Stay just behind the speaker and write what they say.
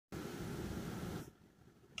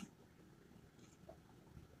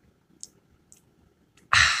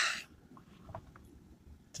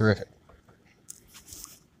Terrific.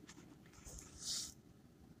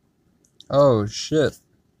 Oh, shit.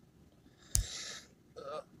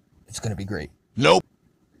 It's gonna be great. Nope.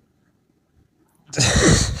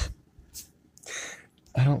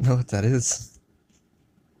 I don't know what that is.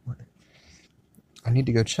 I need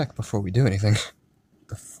to go check before we do anything. What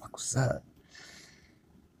the fuck was that?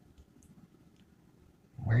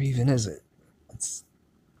 Where even is it?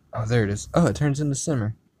 Oh, there it is. Oh, it turns into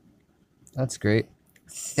simmer. That's great.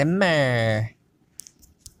 Simmer!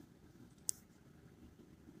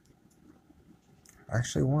 I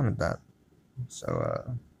actually wanted that.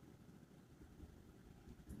 So,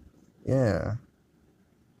 yeah.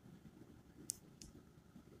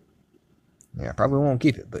 Yeah, I probably won't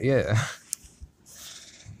keep it, but yeah.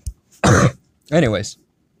 Anyways.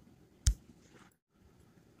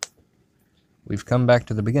 We've come back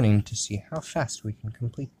to the beginning to see how fast we can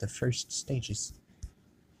complete the first stages.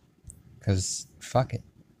 Because, fuck it.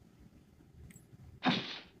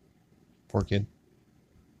 Poor kid.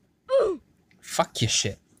 Fuck your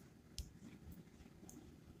shit.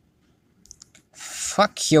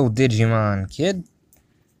 Fuck yo Digimon, kid.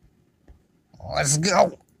 Let's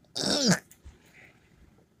go. Ugh.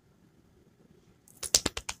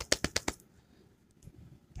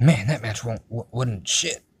 Man, that match wouldn't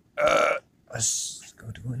shit. Let's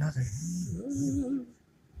go do another.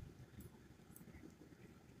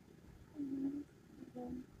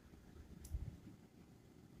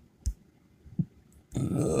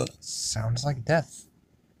 Sounds like death.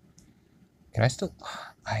 Can I still?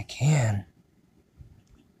 I can.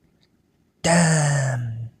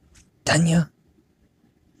 Damn. Danya.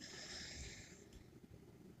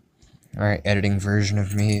 Alright, editing version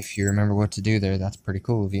of me, if you remember what to do there, that's pretty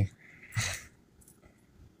cool of you.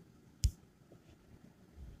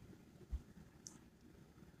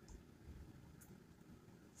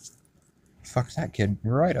 Fuck that kid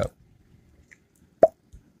right up.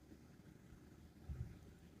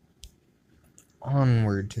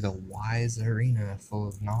 Onward to the wise arena full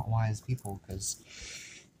of not wise people, because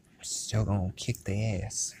I'm still gonna kick the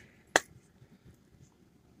ass. I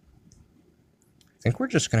think we're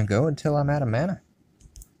just gonna go until I'm out of mana.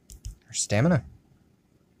 Or stamina.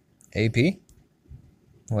 AP.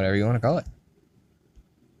 Whatever you want to call it.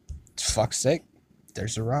 Fuck's sake.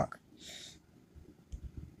 There's a rock.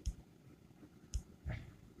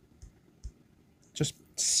 Just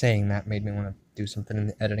saying that made me want to do something in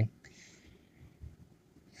the editing.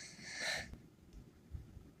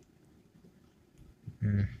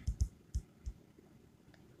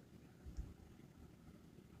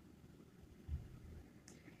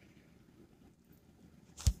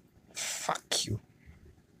 Fuck you.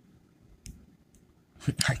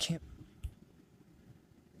 I can't.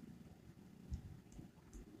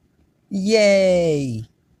 Yay!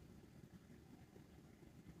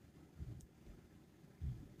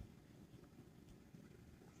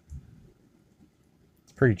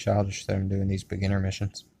 It's pretty childish that I'm doing these beginner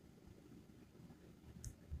missions.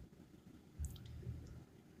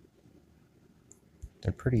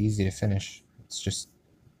 They're pretty easy to finish. It's just...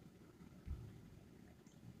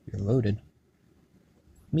 You're loaded.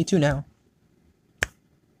 Me too now.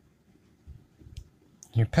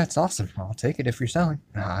 Your pet's awesome. I'll take it if you're selling.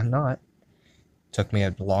 Nah, I'm not. Took me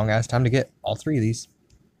a long ass time to get all 3 of these.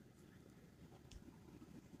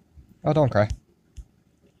 Oh, don't cry.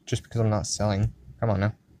 Just because I'm not selling. Come on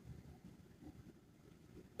now.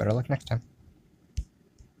 Better luck next time.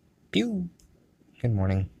 Pew! Good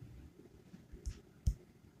morning.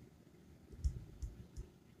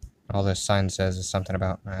 All this sign says is something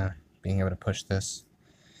about being able to push this.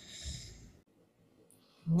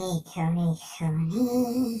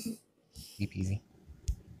 Keep easy.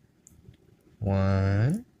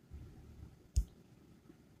 1,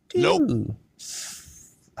 2. Nope.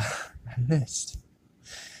 I missed.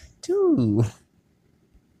 2.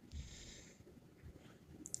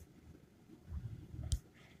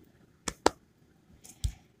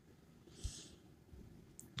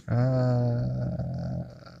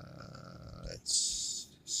 Let's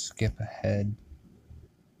skip ahead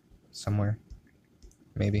somewhere.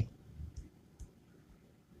 Maybe.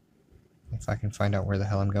 If I can find out where the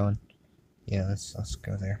hell I'm going. Yeah, let's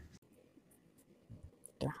go there.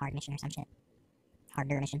 Do a hard mission or some shit.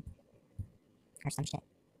 Harder mission. Or some shit.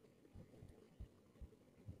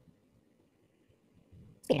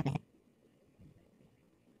 Speed up my head.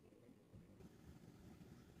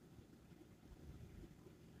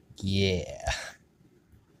 Yeah.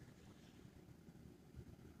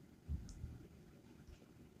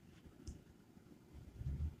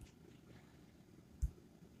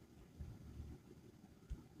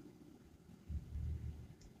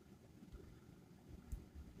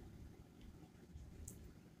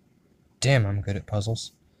 damn, I'm good at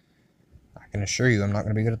puzzles. I can assure you I'm not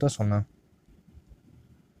going to be good at this one, though.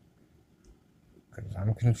 Because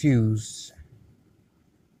I'm confused.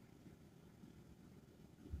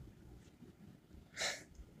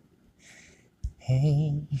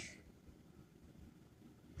 Hey.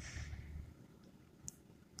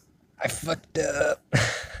 I fucked up.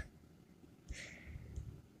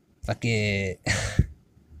 Fuck it.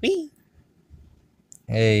 Wee.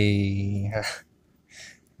 Hey.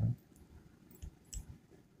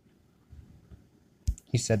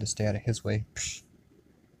 He said to stay out of his way. Psh.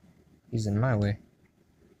 He's in my way.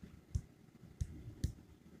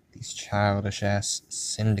 These childish ass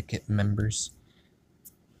syndicate members.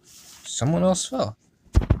 Someone else fell.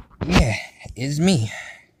 Yeah, it is me.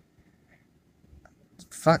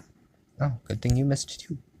 Fuck. Oh, good thing you missed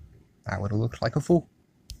too. I would have looked like a fool.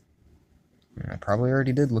 I probably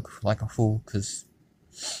already did look like a fool, because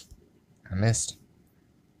I missed.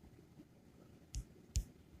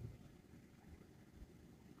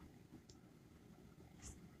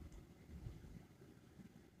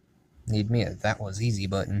 Need me a that was easy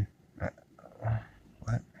button.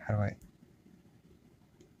 What? How do I...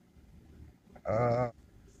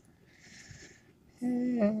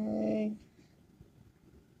 Hey.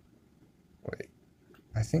 Wait.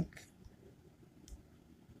 I think...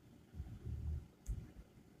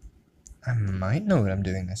 I might know what I'm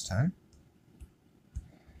doing this time.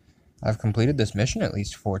 I've completed this mission at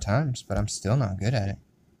least 4 times, but I'm still not good at it.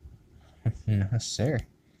 No, sir.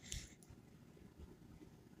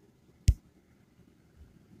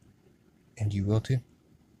 And you will too.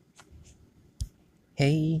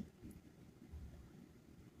 Hey.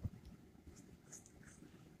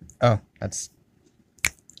 Oh, that's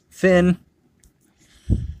Finn.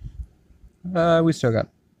 We still got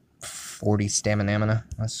 40 stamina.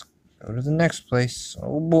 Let's go to the next place.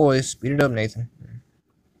 Oh boy, speed it up, Nathan.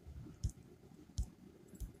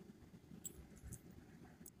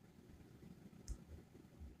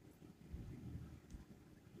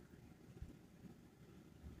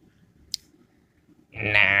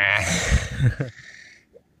 Nah.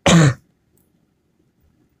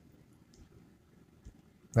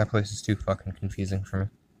 That place is too fucking confusing for me.